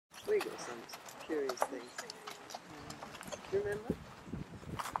twig or some curious thing. Do you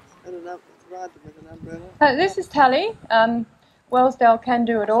remember? Ride them with an umbrella. This is Tally. Wellsdale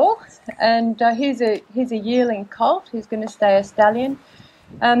Kandoo it all, and he's a yearling colt. He's going to stay a stallion.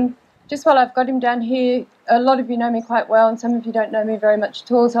 Just while I've got him down here, a lot of you know me quite well, and some of you don't know me very much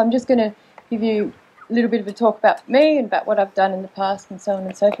at all. So I'm just going to give you a little bit of a talk about me and about what I've done in the past and so on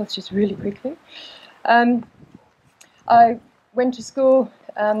and so forth, just really quickly. I went to school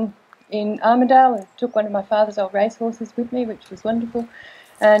in Armidale and took one of my father's old racehorses with me, which was wonderful,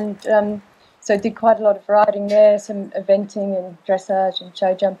 and so did quite a lot of riding there, some eventing and dressage and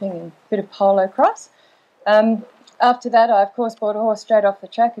show jumping and a bit of polo cross. After that, I of course bought a horse straight off the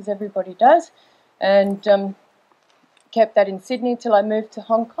track, as everybody does, and kept that in Sydney till I moved to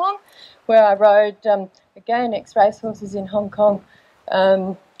Hong Kong, where I rode, again, ex-racehorses in Hong Kong,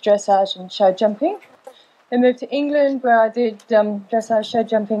 dressage and show jumping. Then moved to England, where I did dressage, show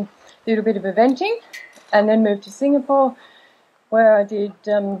jumping, a little bit of eventing, and then moved to Singapore, where I did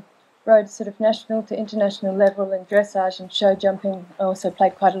rode sort of national to international level in dressage and show jumping. I also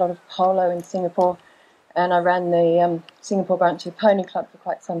played quite a lot of polo in Singapore, and I ran the Singapore branch of the Pony Club for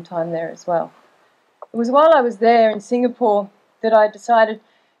quite some time there as well. It was while I was there in Singapore that I decided,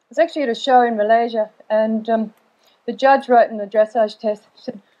 I was actually at a show in Malaysia, and the judge wrote in the dressage test,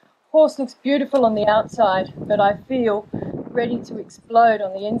 said, "Horse looks beautiful on the outside, but I feel ready to explode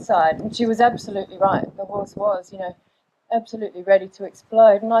on the inside." And she was absolutely right. The horse was, absolutely ready to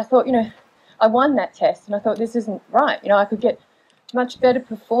explode. And I thought, I won that test, and I thought, this isn't right. I could get much better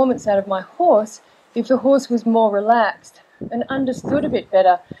performance out of my horse if the horse was more relaxed and understood a bit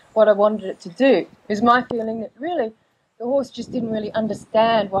better what I wanted it to do. It was my feeling that really the horse just didn't really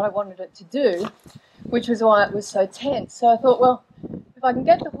understand what I wanted it to do, which was why it was so tense. So I thought, well, if I can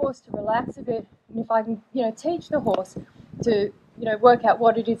get the horse to relax a bit, and if I can, teach the horse to, work out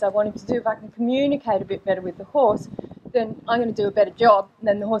what it is I want him to do, if I can communicate a bit better with the horse, then I'm going to do a better job, and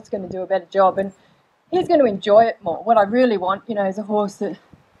then the horse is going to do a better job, and he's going to enjoy it more. What I really want, is a horse that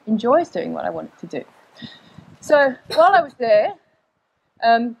enjoys doing what I want it to do. So while I was there,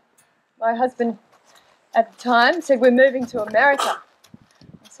 my husband at the time said, "We're moving to America."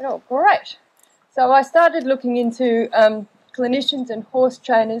 I said, "Oh, great." So I started looking into clinicians and horse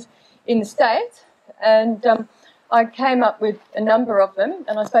trainers in the States, and I came up with a number of them,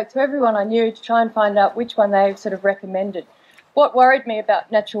 and I spoke to everyone I knew to try and find out which one they sort of recommended. What worried me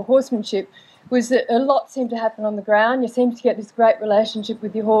about natural horsemanship was that a lot seemed to happen on the ground. You seem to get this great relationship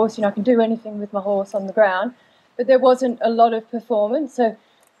with your horse. I can do anything with my horse on the ground, but there wasn't a lot of performance, so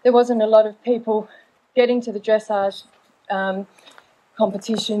there wasn't a lot of people getting to the dressage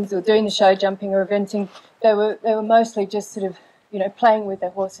competitions or doing the show jumping or eventing. They were mostly just sort of, playing with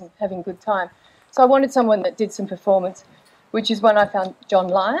their horse and having a good time. So I wanted someone that did some performance, which is when I found John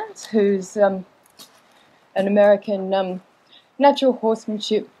Lyons, who's an American natural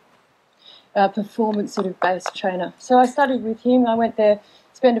horsemanship performance sort of based trainer. So I studied with him. I went there,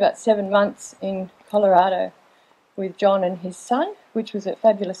 spent about 7 months in Colorado with John and his son, which was a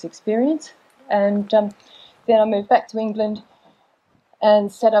fabulous experience. And then I moved back to England and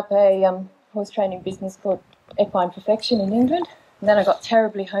set up a horse training business called Equine Perfection in England. And then I got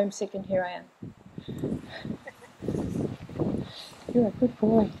terribly homesick, and here I am. You're a good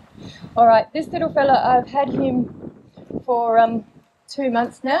boy. All right, this little fella, I've had him for 2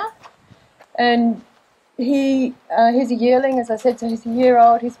 months now, and he's a yearling, as I said, so he's a year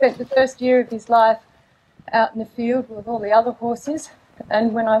old. He spent the first year of his life out in the field with all the other horses,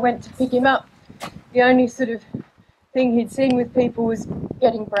 and when I went to pick him up, the only sort of thing he'd seen with people was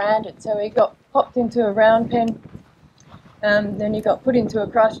getting branded. So he got popped into a round pen, then he got put into a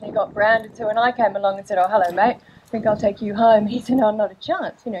crush and he got branded. So when I came along and said, "Oh, hello, mate, I think I'll take you home," he said, "No, not a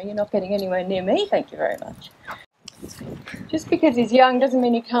chance. You're not getting anywhere near me, thank you very much." Just because he's young doesn't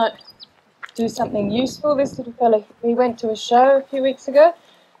mean he can't do something useful. This little fella, we went to a show a few weeks ago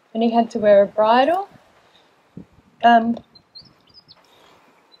and he had to wear a bridle.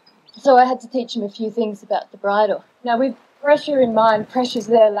 So I had to teach him a few things about the bridle. Now, with pressure in mind, pressure's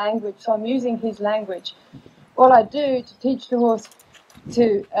their language, so I'm using his language. What I do to teach the horse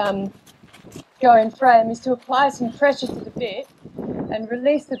to go in frame is to apply some pressure to the bit and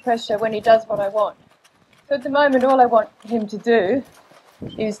release the pressure when he does what I want. So at the moment, all I want him to do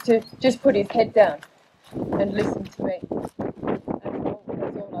is to just put his head down and listen to me. And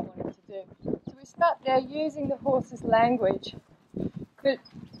that's all I want him to do. So we start now using the horse's language. But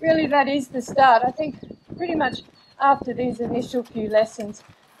really that is the start. I think pretty much after these initial few lessons,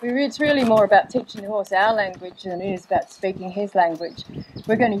 it's really more about teaching the horse our language than it is about speaking his language.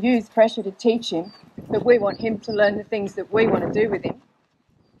 We're going to use pressure to teach him, but we want him to learn the things that we want to do with him.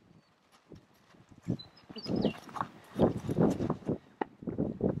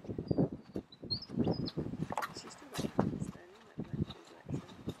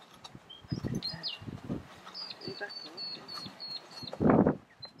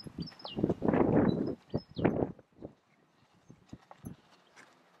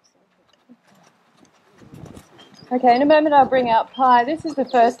 Okay, in a moment I'll bring out Pi. This is the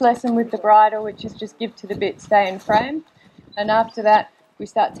first lesson with the bridle, which is just give to the bit, stay in frame. And after that, we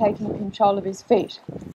start taking control of his feet.